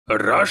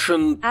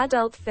Russian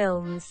adult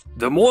films.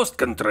 The most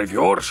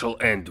controversial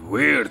and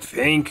weird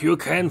thing you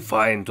can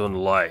find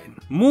online.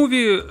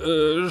 Movie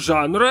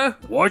genre,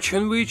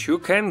 watching which you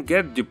can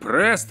get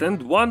depressed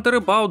and wonder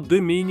about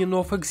the meaning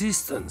of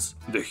existence.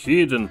 The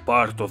hidden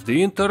part of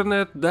the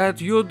internet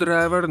that you'd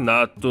rather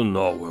not to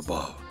know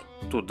about.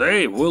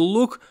 Today we'll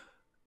look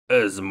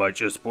as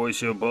much as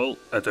possible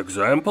at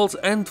examples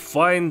and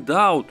find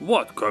out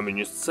what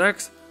communist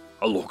sex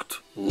looked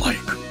like.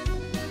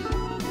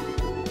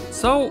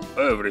 So,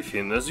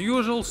 everything as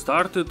usual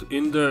started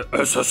in the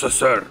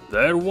USSR.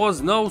 There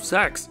was no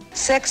sex.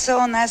 Секса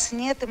у нас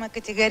нет, и мы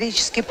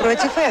категорически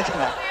против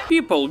этого.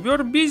 People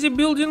were busy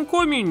building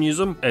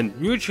communism, and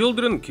new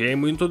children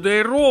came into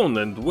their own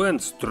and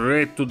went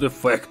straight to the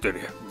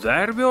factory.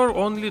 There were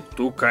only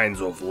two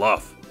kinds of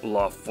love.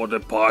 Love for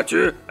the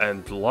party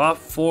and love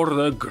for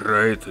the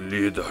great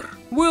leader.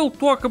 We'll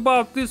talk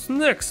about this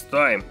next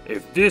time.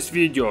 If this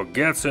video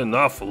gets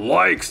enough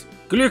likes,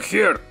 click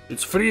here,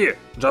 it's free,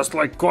 just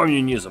like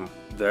communism.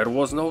 There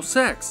was no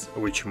sex,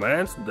 which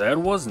meant there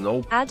was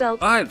no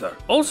adult either.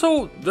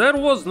 Also, there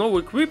was no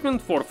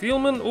equipment for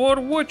filming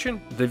or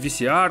watching. The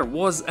VCR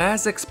was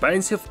as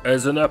expensive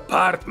as an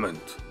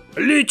apartment.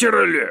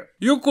 Literally,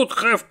 you could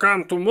have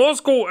come to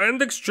Moscow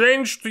and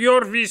exchanged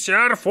your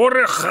VCR for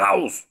a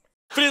house.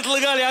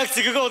 Предлагали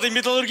акции какого-то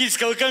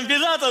металлургического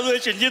комбината,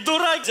 значит, не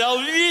дурак, взял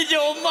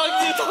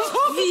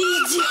видеомагнитофон.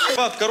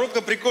 Пап,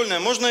 коробка прикольная,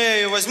 можно я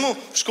ее возьму?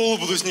 В школу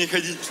буду с ней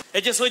ходить.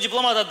 Я тебе свой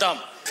дипломат отдам.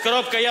 С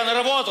коробкой я на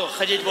работу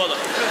ходить буду.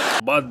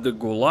 But the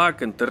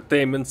Gulag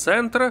Entertainment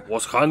Center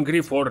was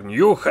hungry for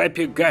new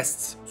happy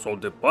guests, so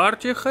the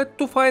party had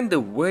to find a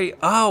way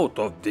out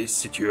of this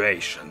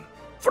situation.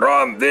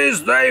 From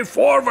this day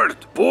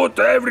forward, put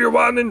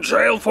everyone in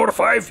jail for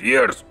 5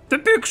 years. The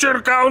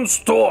picture counts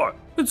 2.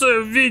 It's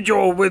a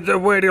video with a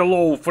very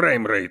low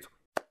frame rate.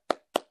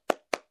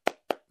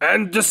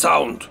 And the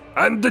sound,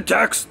 and the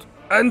text,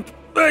 and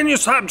any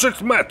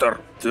subject matter.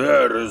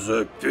 There is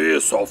a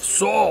piece of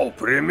soap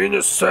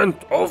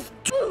reminiscent of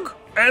dick,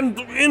 and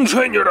in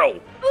general,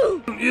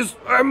 is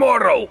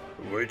immoral.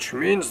 Which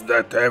means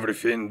that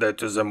everything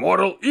that is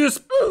immoral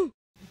is...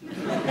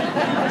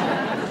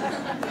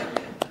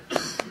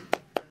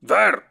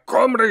 There,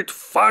 comrade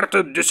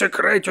farted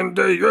desecrating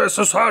the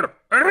USSR.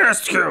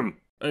 Arrest him!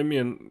 I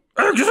mean,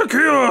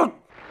 execute!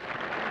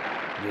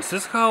 This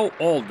is how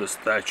all the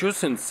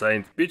statues in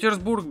St.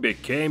 Petersburg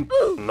became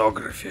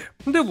pronography.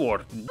 The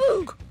word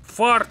dick,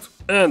 fart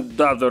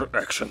and other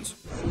actions.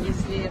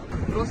 Если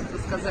просто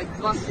сказать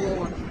 2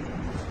 слова,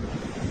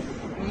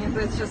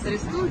 меня сейчас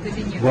арестуют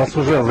или нет? Вас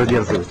уже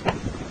задерживают.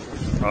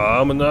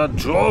 I'm not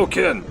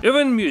joking.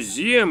 Even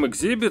museum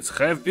exhibits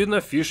have been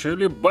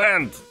officially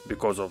banned.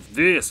 Because of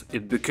this,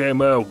 it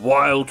became a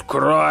wild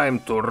crime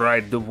to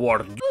write the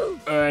word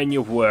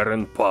anywhere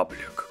in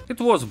public. It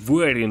was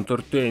very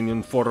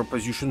entertaining for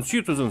opposition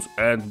citizens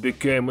and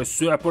became a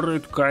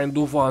separate kind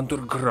of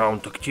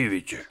underground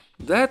activity.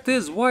 That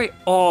is why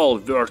all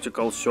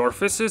vertical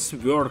surfaces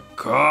were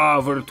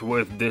covered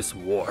with this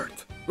word.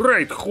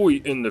 Write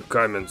hui in the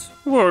comments.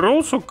 We're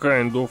also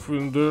kind of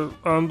in the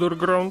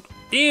underground.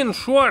 In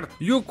short,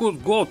 you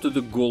could go to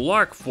the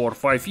Gulag for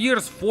 5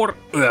 years for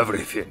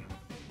everything.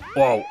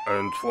 Oh,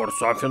 and for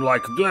something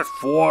like that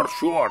for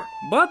sure.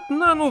 But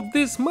none of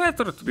this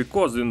mattered,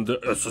 because in the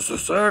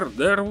USSR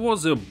there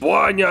was a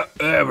Banya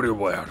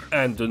everywhere.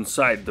 And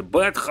inside the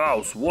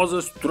bathhouse was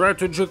a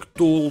strategic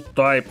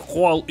tool-type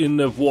hole in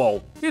the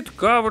wall. It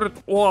covered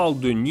all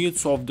the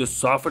needs of the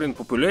suffering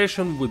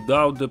population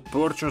without the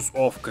purchase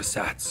of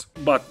cassettes.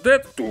 But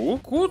that too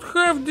could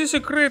have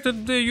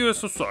desecrated the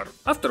USSR.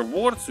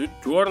 Afterwards it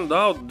turned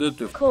out that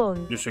if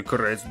it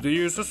desecrates the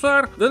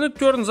USSR, then it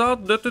turns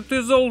out that it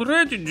is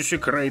already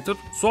desecrated,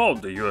 so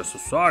the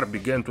USSR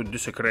began to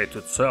desecrate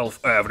itself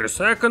every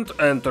second,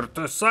 entered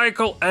a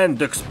cycle and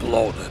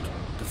exploded.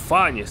 The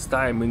funniest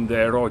time in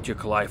the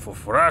erotic life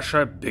of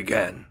Russia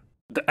began.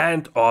 The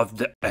end of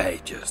the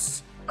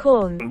 80s.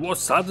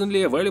 Was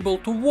suddenly available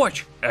to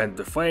watch, and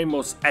the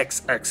famous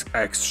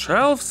XXX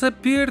shelves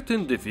appeared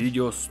in the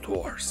video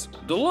stores.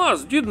 The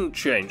laws didn't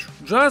change,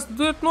 just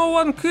that no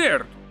one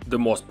cared. The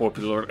most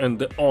popular and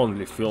the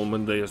only film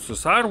in the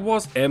USSR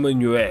was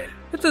Emmanuelle.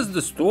 It is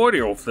the story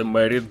of the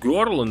married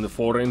girl in a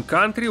foreign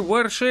country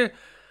where she...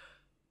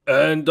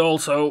 and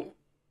also...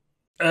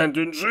 and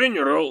in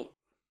general...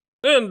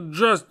 and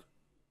just...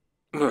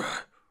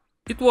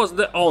 It was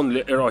the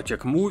only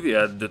erotic movie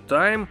at the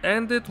time,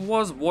 and it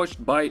was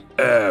watched by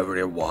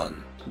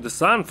everyone. The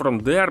son from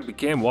there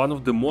became one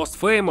of the most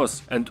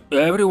famous, and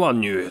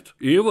everyone knew it,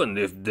 even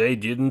if they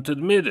didn't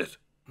admit it.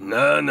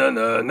 Na na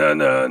na na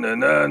na na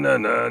na na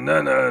na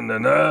na na na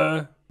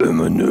na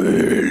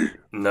Emmanuelle.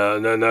 Na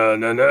na na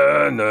na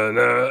na na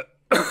na.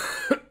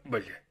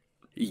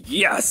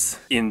 Yes,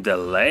 in the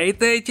late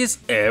 80s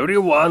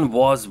everyone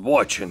was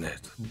watching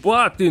it.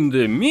 But in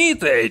the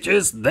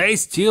mid-80s they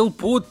still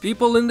put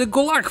people in the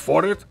Gulag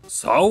for it.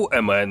 So a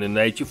man in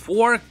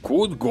 84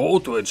 could go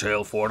to a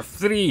jail for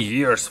 3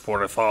 years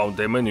for a found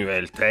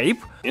Emmanuelle tape.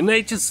 In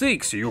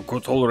 86 you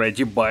could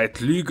already buy it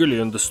legally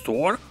in the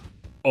store.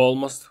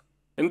 Almost.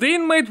 And the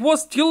inmate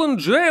was still in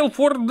jail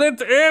for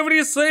that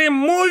every same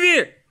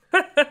movie!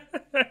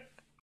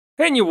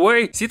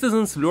 Anyway,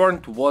 citizens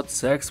learned what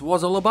sex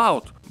was all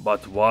about.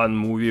 But one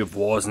movie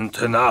wasn't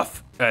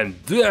enough. And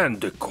then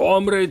the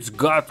comrades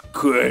got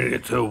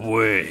carried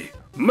away.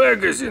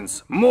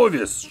 Magazines,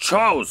 movies,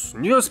 shows,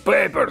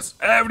 newspapers,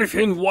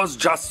 everything was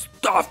just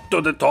stuffed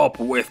to the top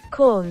with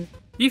corn.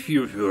 If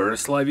you were a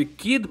Slavic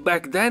kid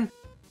back then,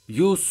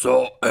 you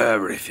saw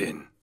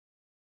everything.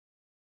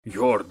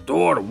 Your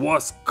door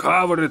was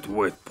covered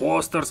with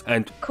posters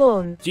and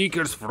corn.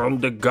 stickers from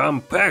the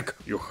gum pack.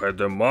 You had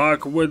a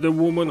mug with a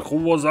woman who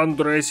was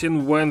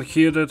undressing when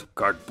heated,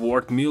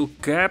 cardboard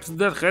milk caps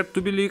that had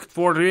to be licked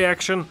for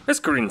reaction, a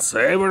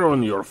screensaver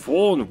on your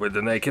phone with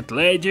a naked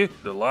lady.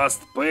 The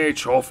last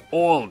page of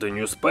all the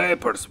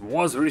newspapers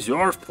was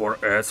reserved for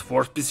ads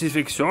for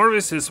specific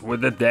services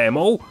with a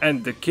demo,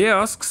 and the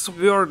kiosks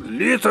were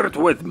littered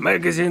with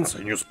magazines,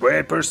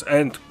 newspapers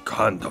and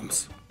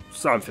condoms.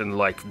 Something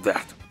like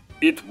that.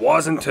 It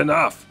wasn't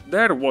enough.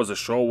 There was a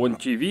show on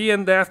TV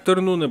in the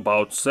afternoon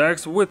about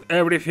sex with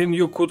everything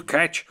you could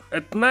catch.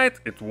 At night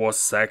it was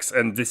Sex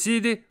and the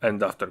City,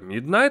 and after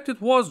midnight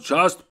it was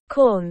just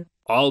corn.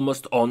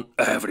 Almost on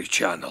every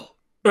channel.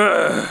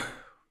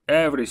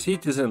 Every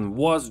citizen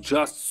was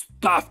just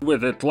stuffed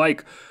with it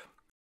like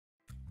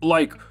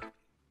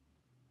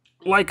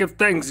a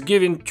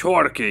Thanksgiving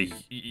turkey,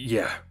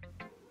 yeah.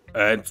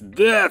 And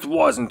that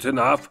wasn't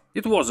enough.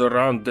 It was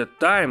around that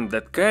time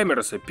that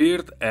cameras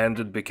appeared and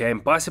it became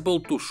possible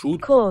to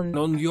shoot corn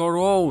on your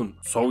own,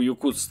 so you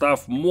could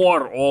stuff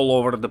more all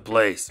over the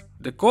place.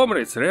 The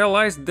comrades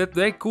realized that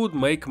they could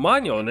make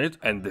money on it,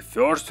 and the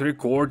first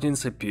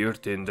recordings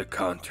appeared in the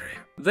country.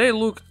 They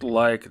looked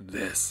like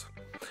this.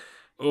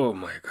 Oh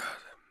my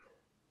god.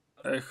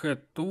 I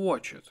had to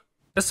watch it.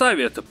 A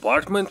Soviet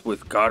apartment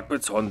with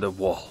carpets on the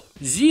wall.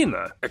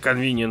 Zina, a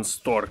convenience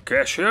store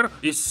cashier,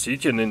 is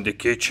sitting in the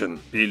kitchen,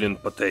 peeling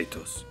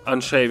potatoes.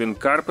 Unshaven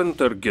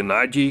carpenter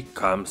Gennady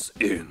comes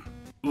in.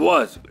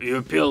 What,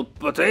 you peel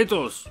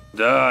potatoes?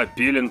 Da,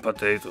 peeling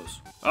potatoes.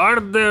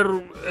 Are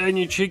there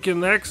any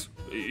chicken eggs?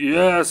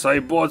 Yes, I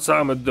bought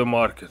some at the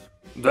market.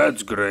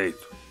 That's great.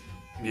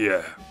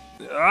 Yeah.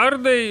 Are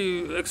they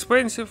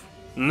expensive?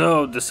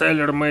 No, the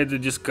seller made a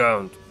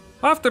discount.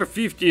 After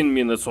 15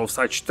 minutes of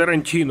such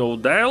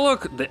Tarantino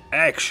dialogue, the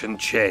action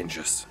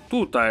changes.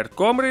 Two tired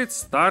comrades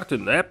start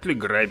ineptly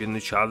grabbing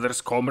each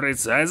other's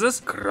comrades' asses,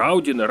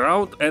 crowding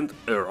around and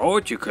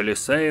erotically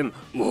saying,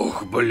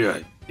 "Ugh,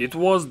 блядь." It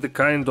was the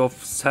kind of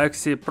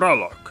sexy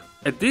prologue.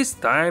 At this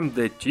time,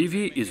 the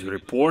TV is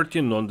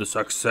reporting on the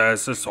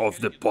successes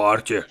of the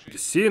party. The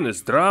scene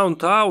is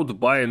drowned out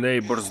by a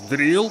neighbor's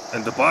drill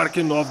and the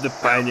barking of the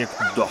panicked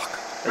dog.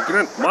 A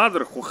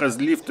grandmother who has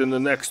lived in the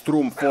next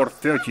room for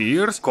 30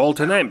 years called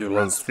an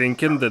ambulance,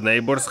 thinking the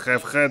neighbors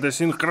have had a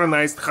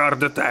synchronized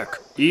heart attack.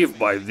 If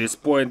by this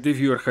point the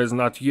viewer has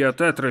not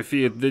yet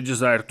atrophied the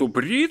desire to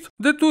breathe,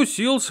 the two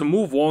seals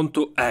move on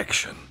to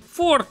action.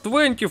 For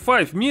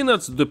 25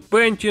 minutes, the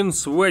panting,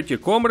 sweaty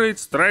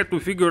comrades try to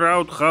figure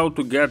out how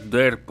to get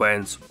their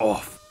pants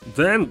off.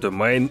 Then the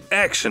main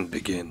action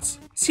begins.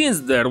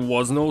 Since there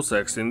was no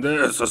sex in the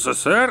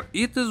USSR,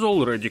 it is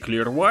already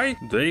clear why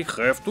they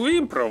have to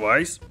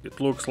improvise.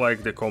 It looks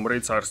like the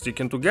comrades are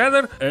sticking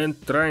together and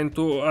trying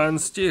to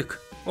unstick,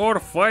 or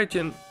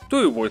fighting.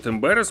 To avoid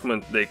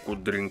embarrassment, they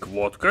could drink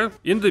vodka.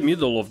 In the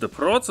middle of the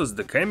process,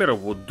 the camera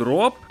would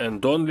drop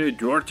and only a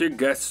dirty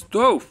gas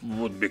stove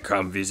would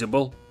become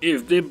visible,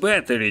 if the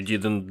battery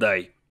didn't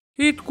die.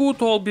 It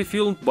could all be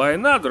filmed by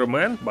another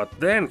man, but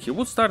then he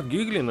would start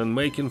giggling and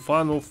making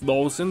fun of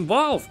those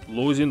involved,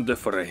 losing the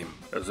frame.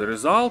 As a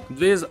result,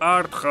 these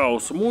art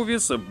house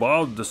movies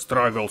about the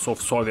struggles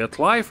of Soviet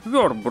life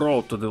were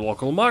brought to the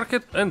local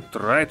market and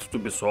tried to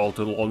be sold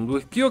along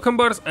with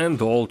cucumbers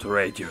and old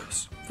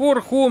radios. For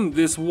whom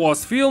this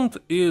was filmed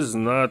is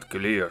not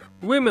clear.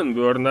 Women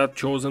were not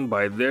chosen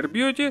by their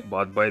beauty,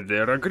 but by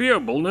their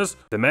agreeableness.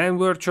 The men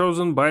were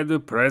chosen by the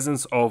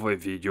presence of a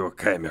video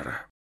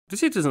camera. The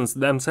citizens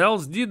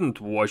themselves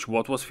didn't watch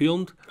what was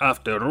filmed.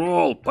 After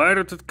all,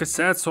 pirated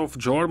cassettes of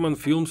German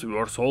films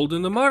were sold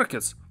in the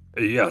markets.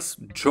 Yes,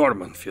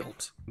 German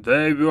films.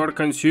 They were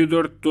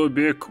considered to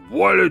be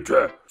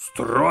quality,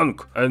 strong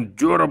and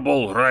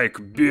durable like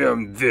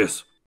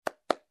BMWs.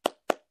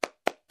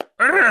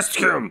 Arrest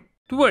him!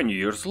 20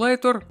 years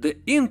later, the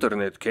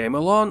internet came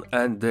along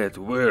and that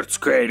weird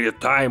scary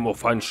time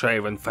of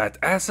unshaven fat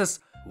asses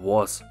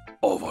was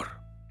over.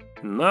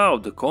 Now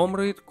the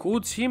comrade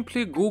could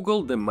simply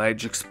Google the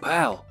magic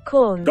spell.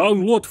 corn.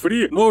 Download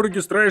free, no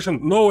registration,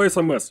 no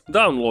SMS.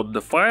 Download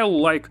the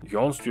file like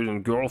young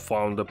student girl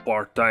found a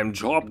part-time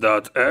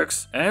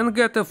job.x and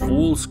get a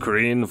full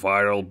screen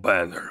viral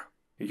banner.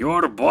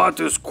 Your bot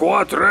is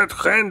caught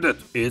red-handed.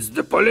 It's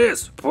the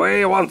police.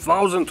 Pay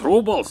 1000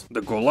 rubles. The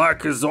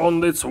Gulag is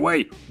on its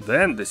way.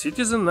 Then the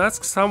citizen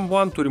asks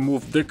someone to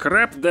remove the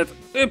crap that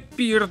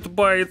appeared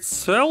by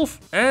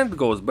itself and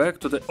goes back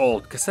to the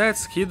old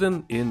cassettes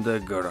hidden in the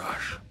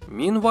garage.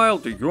 Meanwhile,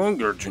 the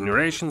younger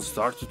generation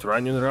started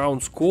running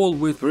around school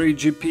with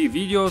pre-GP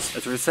videos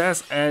at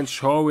recess and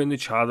showing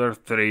each other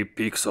 3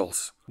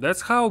 pixels.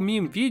 That's how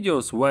meme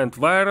videos went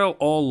viral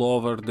all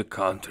over the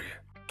country.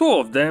 2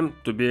 of them,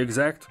 to be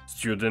exact,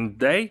 Student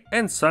Day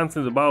and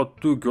something about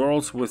 2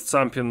 girls with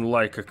something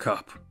like a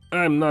cup.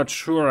 I'm not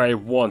sure I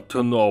want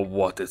to know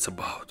what it's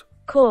about.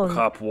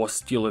 Cup was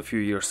still a few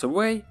years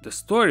away. The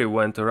story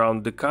went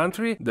around the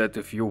country that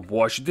if you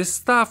watch this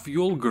stuff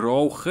you'll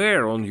grow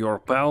hair on your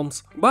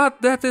palms,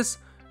 but that is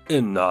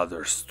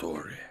another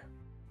story.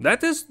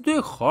 That is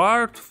the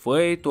hard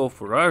fate of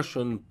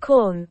Russian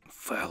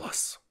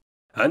fellas.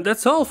 And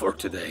that's all for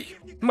today.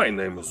 My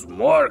name is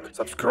Mark.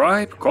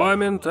 Subscribe,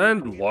 comment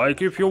and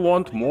like if you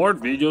want more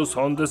videos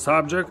on the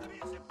subject.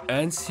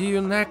 And see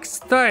you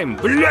next time.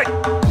 Блять!